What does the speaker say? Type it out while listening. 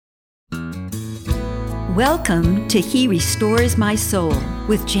Welcome to He Restores My Soul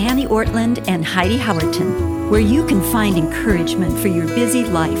with Janie Ortland and Heidi Howerton, where you can find encouragement for your busy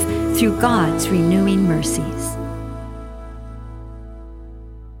life through God's renewing mercies.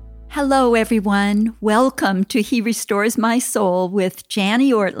 Hello, everyone. Welcome to He Restores My Soul with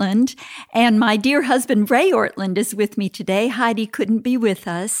Janie Ortland, and my dear husband, Ray Ortland, is with me today. Heidi couldn't be with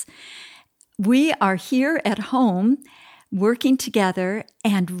us. We are here at home working together,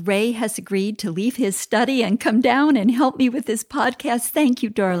 and Ray has agreed to leave his study and come down and help me with this podcast. Thank you,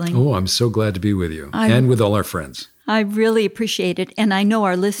 darling. Oh, I'm so glad to be with you and with all our friends. I really appreciate it, and I know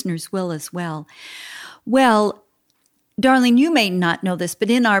our listeners will as well. Well, darling, you may not know this, but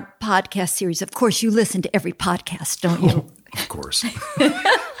in our podcast series, of course, you listen to every podcast, don't you? Oh, of course.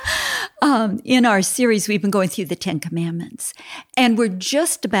 In our series, we've been going through the 10 Commandments, and we're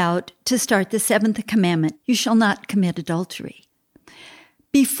just about to start the 7th commandment, you shall not commit adultery.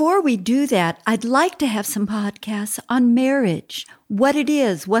 Before we do that, I'd like to have some podcasts on marriage, what it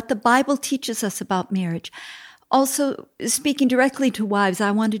is, what the Bible teaches us about marriage. Also, speaking directly to wives,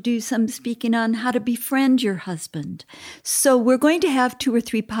 I want to do some speaking on how to befriend your husband. So we're going to have 2 or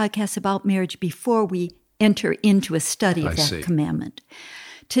 3 podcasts about marriage before we enter into a study of that commandment.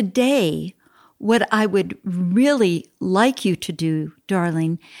 Today, what I would really like you to do,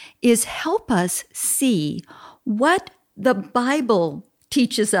 darling, is help us see what the Bible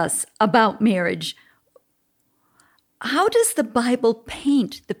teaches us about marriage. How does the Bible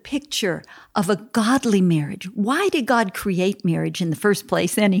paint the picture of a godly marriage? Why did God create marriage in the first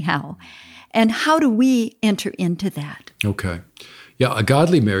place anyhow? And how do we enter into that? Okay. Yeah, a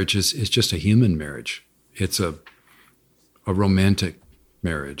godly marriage is just a human marriage. It's a romantic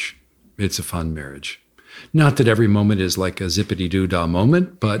marriage. It's a fun marriage. Not that every moment is like a zippity-doo-dah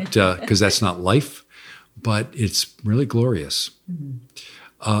moment, but because that's not life, but it's really glorious.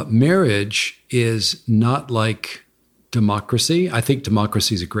 Mm-hmm. Marriage is not like democracy. I think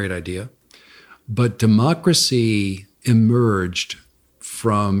democracy is a great idea, but democracy emerged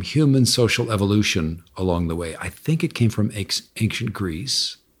from human social evolution along the way. I think it came from ancient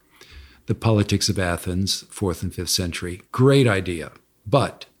Greece, the politics of Athens, 4th and 5th century. Great idea.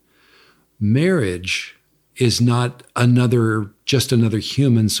 But marriage is not just another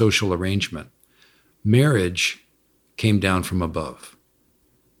human social arrangement. Marriage came down from above.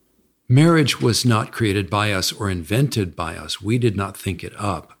 Marriage was not created by us or invented by us. We did not think it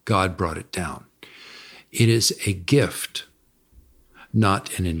up. God brought it down. It is a gift,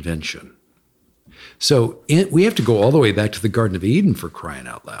 not an invention. So we have to go all the way back to the Garden of Eden, for crying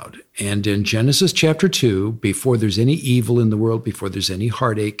out loud. And in Genesis chapter 2, before there's any evil in the world, before there's any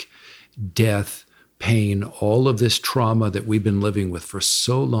heartache, death, pain, all of this trauma that we've been living with for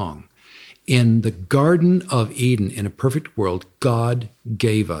so long, in the Garden of Eden, in a perfect world, God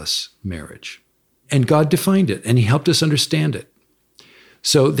gave us marriage. And God defined it, and he helped us understand it.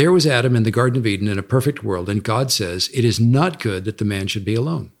 So there was Adam in the Garden of Eden in a perfect world, and God says, it is not good that the man should be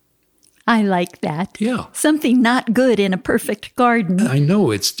alone. I like that. Yeah. Something not good in a perfect garden. I know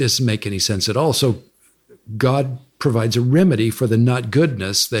it doesn't make any sense at all. So God provides a remedy for the not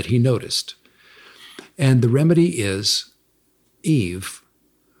goodness that he noticed. And the remedy is Eve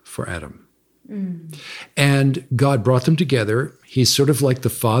for Adam. Mm. And God brought them together. He's sort of like the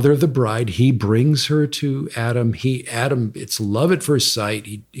father of the bride. He brings her to Adam. Adam, it's love at first sight.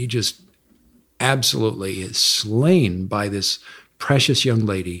 He just absolutely is slain by this precious young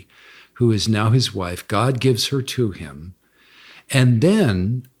lady who is now his wife. God gives her to him. And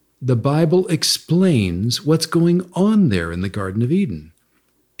then the Bible explains what's going on there in the Garden of Eden.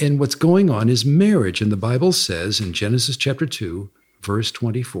 And what's going on is marriage. And the Bible says in Genesis chapter 2, verse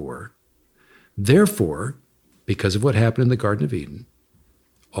 24, therefore, because of what happened in the Garden of Eden,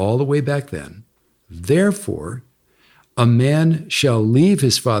 all the way back then, therefore, a man shall leave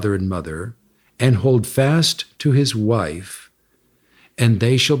his father and mother and hold fast to his wife, and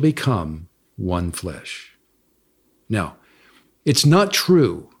they shall become one flesh. Now, it's not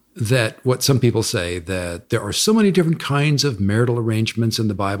true that what some people say, that there are so many different kinds of marital arrangements in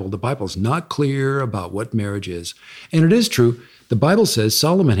the Bible. The Bible's not clear about what marriage is. And it is true. The Bible says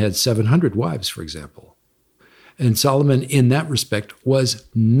Solomon had 700 wives, for example. And Solomon, in that respect, was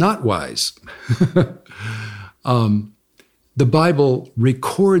not wise. The Bible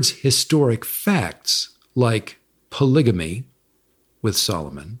records historic facts like polygamy with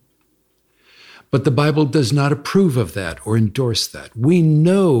Solomon, but the Bible does not approve of that or endorse that. We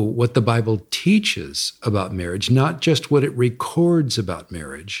know what the Bible teaches about marriage, not just what it records about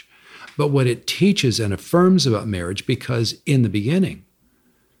marriage, but what it teaches and affirms about marriage, because in the beginning,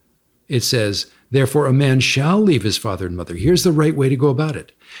 it says Therefore, a man shall leave his father and mother. Here's the right way to go about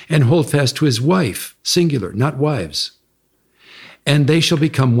it. And hold fast to his wife, singular, not wives. And they shall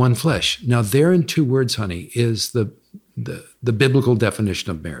become one flesh. Now, there in 2 words, honey, is the biblical definition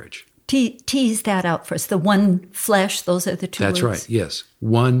of marriage. Tease that out for us. The one flesh, those are the 2 words. That's right, yes.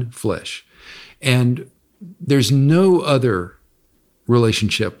 One flesh. And there's no other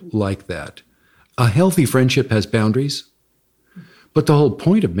relationship like that. A healthy friendship has boundaries. But the whole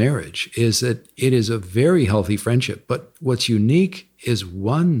point of marriage is that it is a very healthy friendship. But what's unique is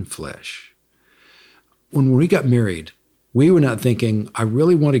one flesh. When we got married, we were not thinking, I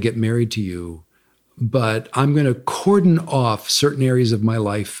really want to get married to you, but I'm going to cordon off certain areas of my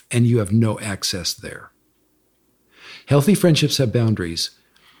life and you have no access there. Healthy friendships have boundaries.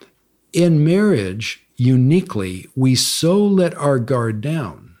 In marriage, uniquely, we so let our guard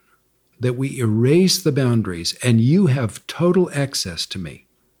down that we erase the boundaries and you have total access to me.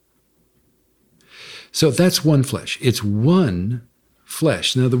 So that's one flesh. It's one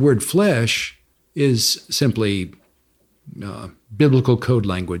flesh. Now, the word flesh is simply biblical code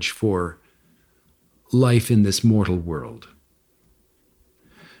language for life in this mortal world.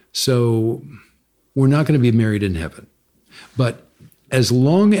 So we're not going to be married in heaven. But as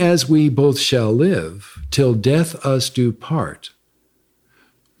long as we both shall live, till death us do part,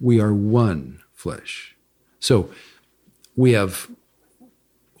 we are one flesh. So we have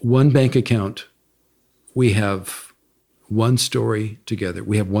one bank account. We have one story together.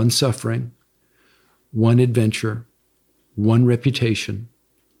 We have one suffering, one adventure, one reputation,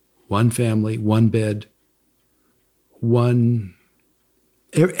 one family, one bed, one.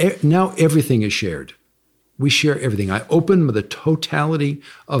 Now everything is shared. We share everything. I open the totality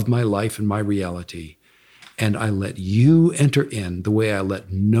of my life and my reality, and I let you enter in the way I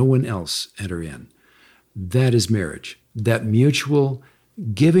let no one else enter in. That is marriage. That mutual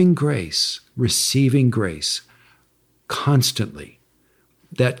giving grace, receiving grace constantly.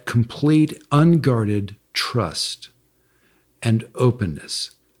 That complete, unguarded trust and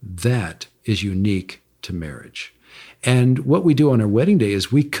openness. That is unique to marriage. And what we do on our wedding day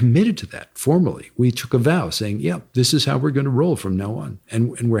is we committed to that formally. We took a vow saying, yeah, this is how we're going to roll from now on.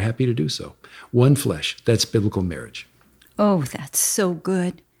 And we're happy to do so. One flesh, that's biblical marriage. Oh, that's so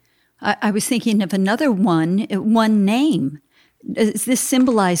good. I was thinking of another one name. Does this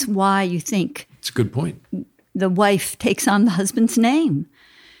symbolize why you think it's a good point? The wife takes on the husband's name.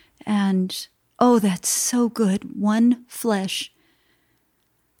 And, oh, that's so good. One flesh.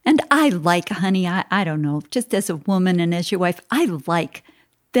 And I like, honey, I don't know, just as a woman and as your wife, I like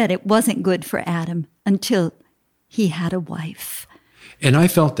that it wasn't good for Adam until he had a wife. And I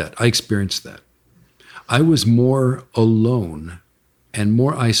felt that. I experienced that. I was more alone and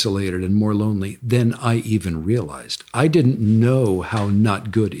more isolated and more lonely than I even realized. I didn't know how not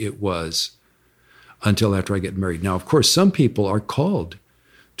good it was until after I get married. Now, of course, some people are called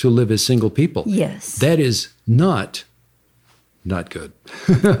to live as single people. Yes. That is not good.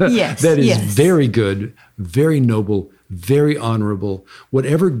 Yes. That is yes. very good, very noble, very honorable.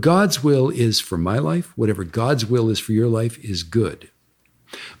 Whatever God's will is for my life, whatever God's will is for your life is good.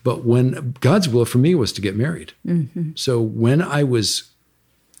 But when God's will for me was to get married. Mm-hmm. So when I was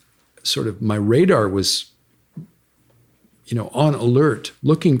my radar was, on alert,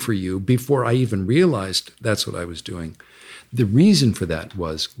 looking for you before I even realized that's what I was doing. The reason for that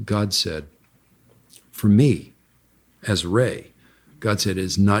was God said, for me, as Ray, God said, it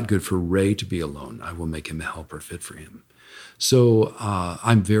is not good for Ray to be alone. I will make him a helper fit for him. So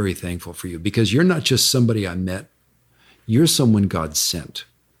I'm very thankful for you because you're not just somebody I met. You're someone God sent.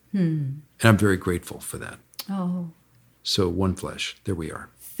 And I'm very grateful for that. Oh. So one flesh, there we are.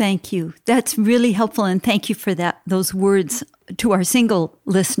 Thank you. That's really helpful. And thank you for those words to our single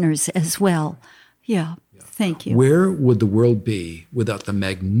listeners as well. Yeah. Thank you. Where would the world be without the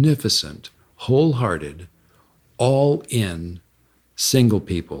magnificent, wholehearted, all-in single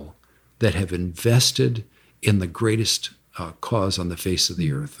people that have invested in the greatest cause on the face of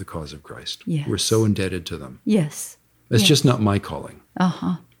the earth, the cause of Christ? Yes. We're so indebted to them. Yes. That's just not my calling.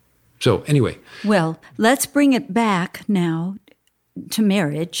 Uh-huh. So anyway. Well, let's bring it back now to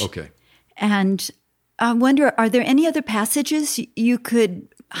marriage. Okay. And I wonder, are there any other passages you could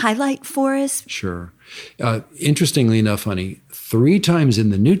highlight for us? Sure. Interestingly enough, honey, 3 times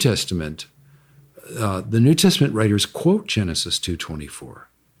in the New Testament, the New Testament writers quote Genesis 2:24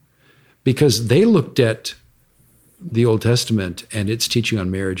 because they looked at the Old Testament and its teaching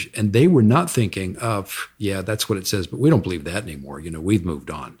on marriage, and they were not thinking of, yeah, that's what it says, but we don't believe that anymore. We've moved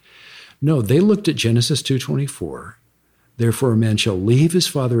on. No, they looked at Genesis 2:24. Therefore, a man shall leave his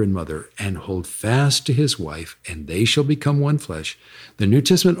father and mother and hold fast to his wife, and they shall become one flesh. The New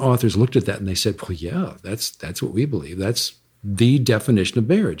Testament authors looked at that and they said, well, yeah, that's what we believe. That's the definition of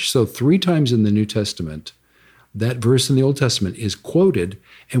marriage. So 3 times in the New Testament, that verse in the Old Testament is quoted,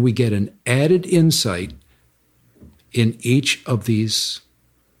 and we get an added insight in each of these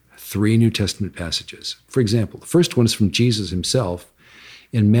 3 New Testament passages. For example, the first one is from Jesus himself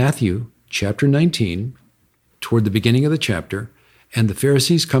in Matthew chapter 19, toward the beginning of the chapter, and the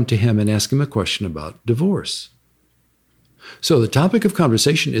Pharisees come to him and ask him a question about divorce. So the topic of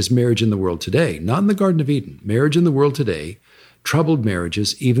conversation is marriage in the world today, not in the Garden of Eden. Marriage in the world today, troubled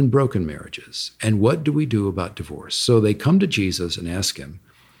marriages, even broken marriages. And what do we do about divorce? So they come to Jesus and ask him,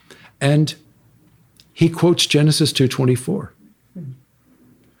 and he quotes Genesis 2:24,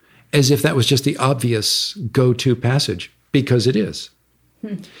 as if that was just the obvious go-to passage, because it is.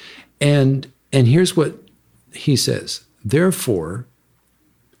 And here's what he says, therefore,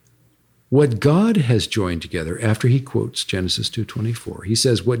 what God has joined together, after he quotes Genesis 2:24, he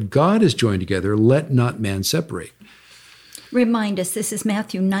says, what God has joined together, let not man separate. Remind us, this is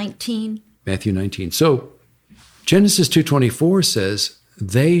Matthew 19. Matthew 19. So Genesis 2:24 says,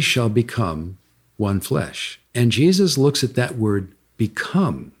 they shall become one flesh. And Jesus looks at that word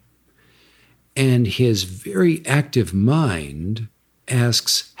become, and his very active mind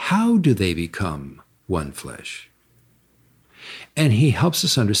asks, how do they become one flesh? And he helps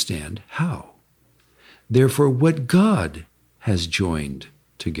us understand how. Therefore, what God has joined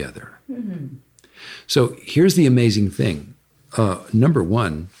together. Mm-hmm. So here's the amazing thing. Number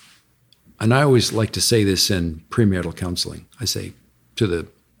one, and I always like to say this in premarital counseling, I say to the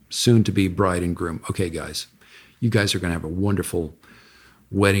soon-to-be bride and groom, okay, guys, you guys are going to have a wonderful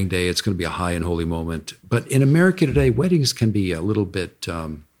wedding day. It's going to be a high and holy moment. But in America today, weddings can be a little bit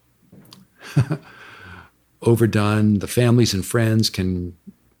overdone. The families and friends can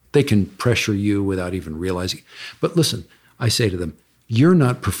pressure you without even realizing. But listen, I say to them, you're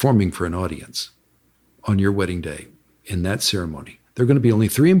not performing for an audience on your wedding day in that ceremony. There are going to be only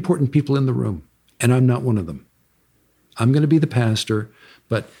 3 important people in the room, and I'm not one of them. I'm going to be the pastor,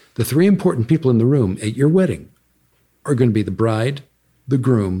 but the 3 important people in the room at your wedding are going to be the bride, the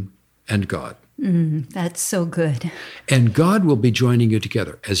groom, and God. That's so good. And God will be joining you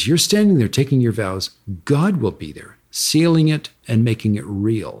together. As you're standing there taking your vows, God will be there, sealing it and making it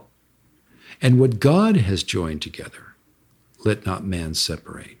real. And what God has joined together, let not man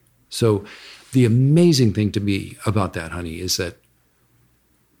separate. So the amazing thing to me about that, honey, is that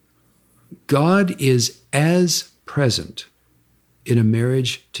God is as present in a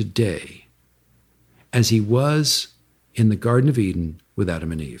marriage today as he was in the Garden of Eden with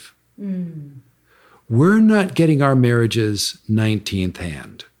Adam and Eve. We're not getting our marriages 19th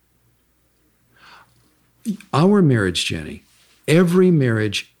hand. Our marriage, Jenny, every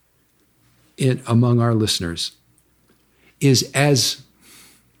marriage among our listeners is as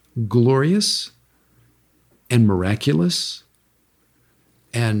glorious and miraculous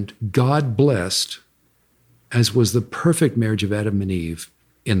and God-blessed as was the perfect marriage of Adam and Eve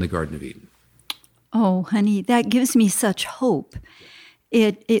in the Garden of Eden. Oh, honey, that gives me such hope.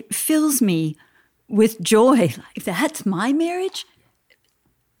 It fills me with joy. If that's my marriage?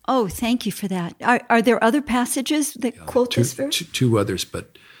 Oh, thank you for that. Are there other passages that quote this verse? 2 others,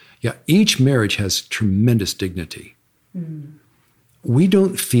 but yeah, each marriage has tremendous dignity. We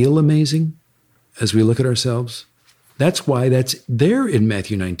don't feel amazing as we look at ourselves. That's why that's there in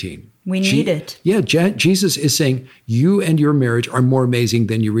Matthew 19. We need it. Yeah, Jesus is saying, you and your marriage are more amazing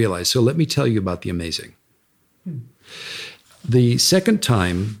than you realize. So let me tell you about the amazing. The second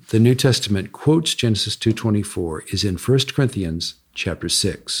time the New Testament quotes Genesis 2:24 is in 1 Corinthians chapter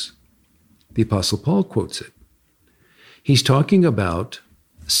 6. The Apostle Paul quotes it. He's talking about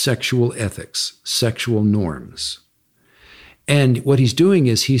sexual ethics, sexual norms. And what he's doing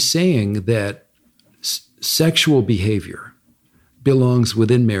is he's saying that sexual behavior belongs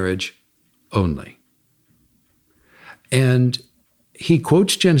within marriage only. And he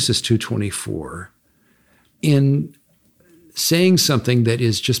quotes Genesis 2:24 in saying something that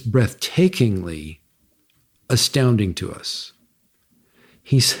is just breathtakingly astounding to us.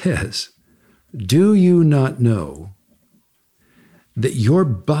 He says, do you not know that your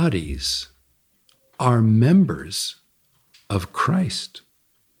bodies are members of Christ?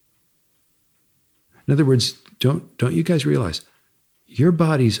 In other words, don't you guys realize your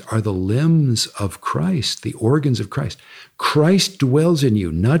bodies are the limbs of Christ, the organs of Christ. Christ dwells in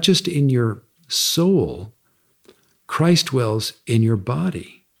you, not just in your soul. Christ dwells in your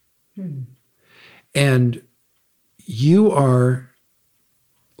body. And you are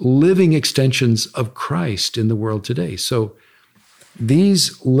living extensions of Christ in the world today. So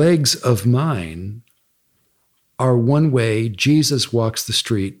these legs of mine are one way Jesus walks the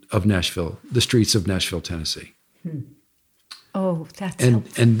streets of Nashville, Tennessee. Oh, that's and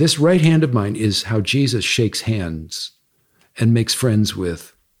this right hand of mine is how Jesus shakes hands and makes friends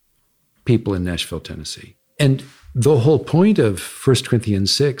with people in Nashville, Tennessee. And the whole point of 1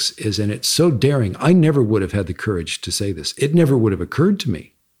 Corinthians 6 is, and it's so daring, I never would have had the courage to say this. It never would have occurred to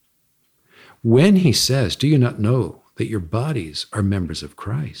me. When he says, do you not know that your bodies are members of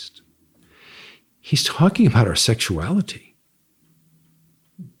Christ? He's talking about our sexuality.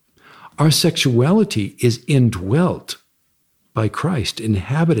 Our sexuality is indwelt by Christ,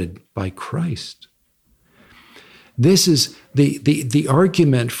 inhabited by Christ. This is the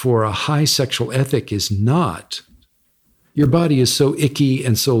argument for a high sexual ethic is not your body is so icky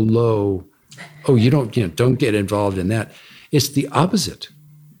and so low. Oh, don't get involved in that. It's the opposite.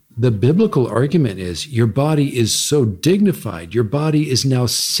 The biblical argument is your body is so dignified. Your body is now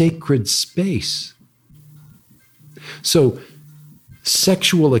sacred space. So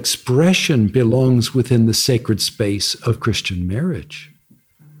sexual expression belongs within the sacred space of Christian marriage.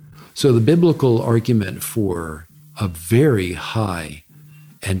 So the biblical argument for a very high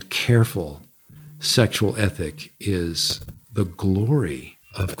and careful sexual ethic is the glory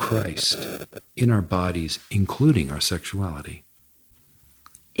of Christ in our bodies, including our sexuality.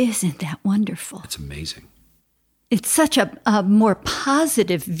 Isn't that wonderful? It's amazing. It's such a more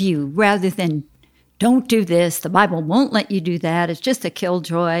positive view rather than don't do this. The Bible won't let you do that. It's just a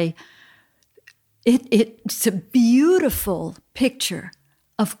killjoy. It's a beautiful picture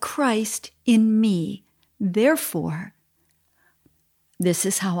of Christ in me. Therefore, this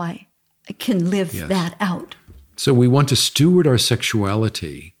is how I can live that out. So we want to steward our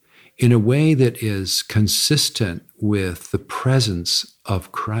sexuality in a way that is consistent with the presence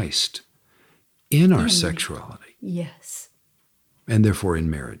of Christ in our sexuality. Yes. And therefore in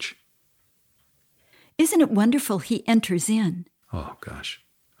marriage. Isn't it wonderful he enters in? Oh, gosh.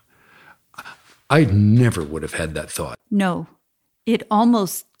 I never would have had that thought. No. It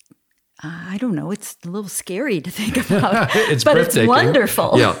almost, I don't know, it's a little scary to think about. It's but breathtaking. It's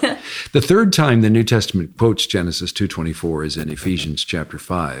wonderful. Yeah. The third time the New Testament quotes Genesis 2:24 is in Ephesians chapter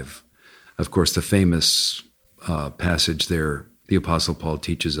 5. Of course, the famous passage there, the Apostle Paul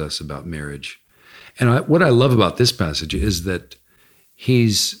teaches us about marriage. And what I love about this passage is that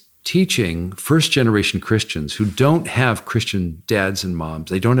he's teaching first-generation Christians who don't have Christian dads and moms,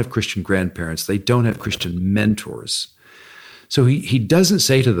 they don't have Christian grandparents, they don't have Christian mentors. So he doesn't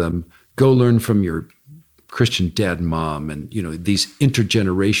say to them, go learn from your Christian dad and mom and these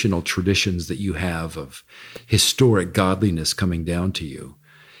intergenerational traditions that you have of historic godliness coming down to you.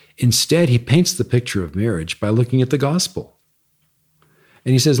 Instead, he paints the picture of marriage by looking at the gospel.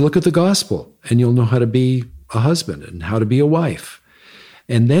 And he says, look at the gospel, and you'll know how to be a husband and how to be a wife.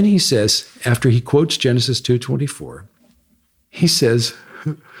 And then he says, after he quotes Genesis 2:24, he says,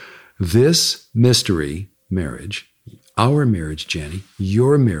 this mystery, marriage, our marriage, Jenny,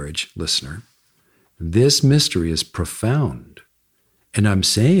 your marriage, listener, this mystery is profound. And I'm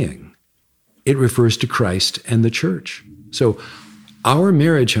saying it refers to Christ and the church. So our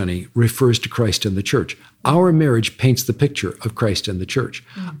marriage, honey, refers to Christ and the church. Our marriage paints the picture of Christ and the church.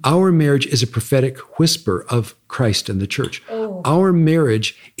 Our marriage is a prophetic whisper of Christ and the church. Our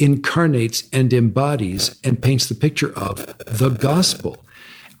marriage incarnates and embodies and paints the picture of the gospel.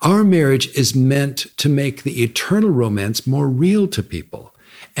 Our marriage is meant to make the eternal romance more real to people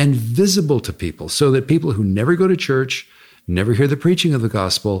and visible to people so that people who never go to church, never hear the preaching of the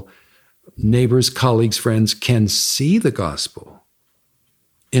gospel, neighbors, colleagues, friends can see the gospel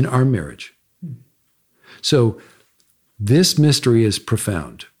in our marriage. So this mystery is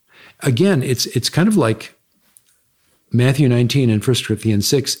profound. Again, it's kind of like Matthew 19 and 1 Corinthians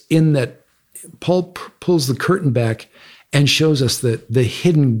 6 in that Paul pulls the curtain back and shows us the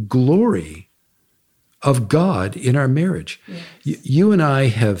hidden glory of God in our marriage. Yes. You and I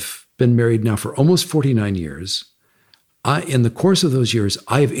have been married now for almost 49 years. In the course of those years,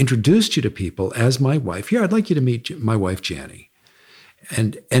 I have introduced you to people as my wife. Here, I'd like you to meet my wife, Janie.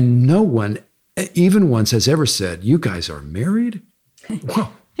 And no one, even once, has ever said, you guys are married?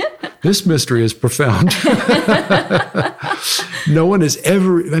 Well, this mystery is profound. No one has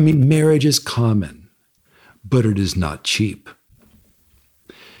ever, marriage is common, but it is not cheap.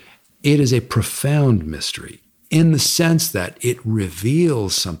 It is a profound mystery in the sense that it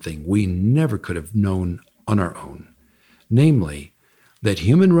reveals something we never could have known on our own, namely that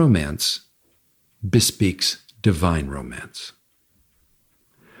human romance bespeaks divine romance.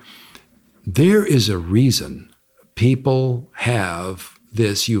 There is a reason people have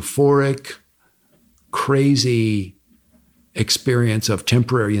this euphoric, crazy experience of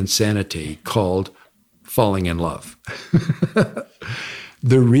temporary insanity called falling in love.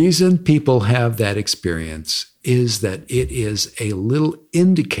 The reason people have that experience is that it is a little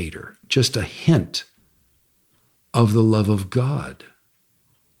indicator, just a hint of the love of God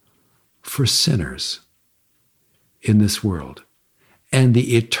for sinners in this world, and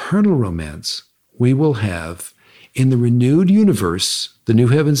the eternal romance we will have in the renewed universe, the new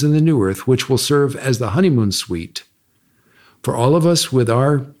heavens and the new earth, which will serve as the honeymoon suite for all of us with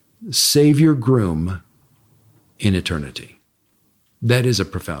our Savior groom in eternity. That is a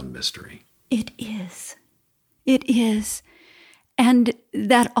profound mystery. It is. It is. And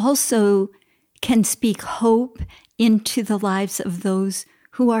that also can speak hope into the lives of those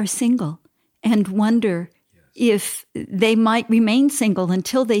who are single and wonder if they might remain single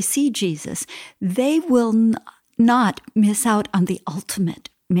until they see Jesus. They will not miss out on the ultimate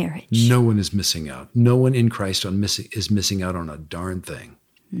marriage. No one is missing out. No one in Christ is missing out on a darn thing.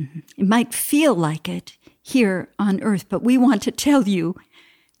 Mm-hmm. It might feel like it here on earth, but we want to tell you,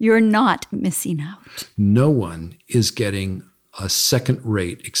 you're not missing out. No one is getting a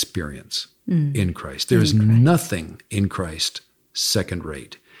second-rate experience in Christ. There is nothing in Christ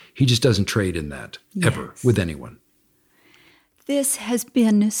second-rate. He just doesn't trade in that ever with anyone. This has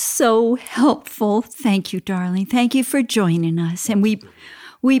been so helpful. Thank you, darling. Thank you for joining us. And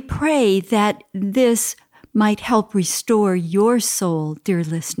we pray that this might help restore your soul, dear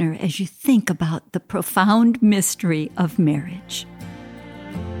listener, as you think about the profound mystery of marriage.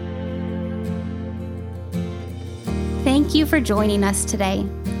 Thank you for joining us today.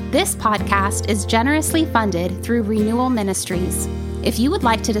 This podcast is generously funded through Renewal Ministries. If you would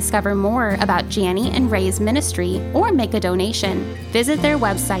like to discover more about Janie and Ray's ministry or make a donation, visit their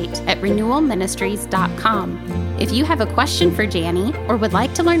website at renewalministries.com. If you have a question for Janie or would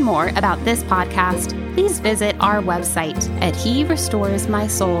like to learn more about this podcast, please visit our website at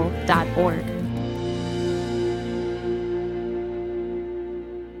herestoresmysoul.org.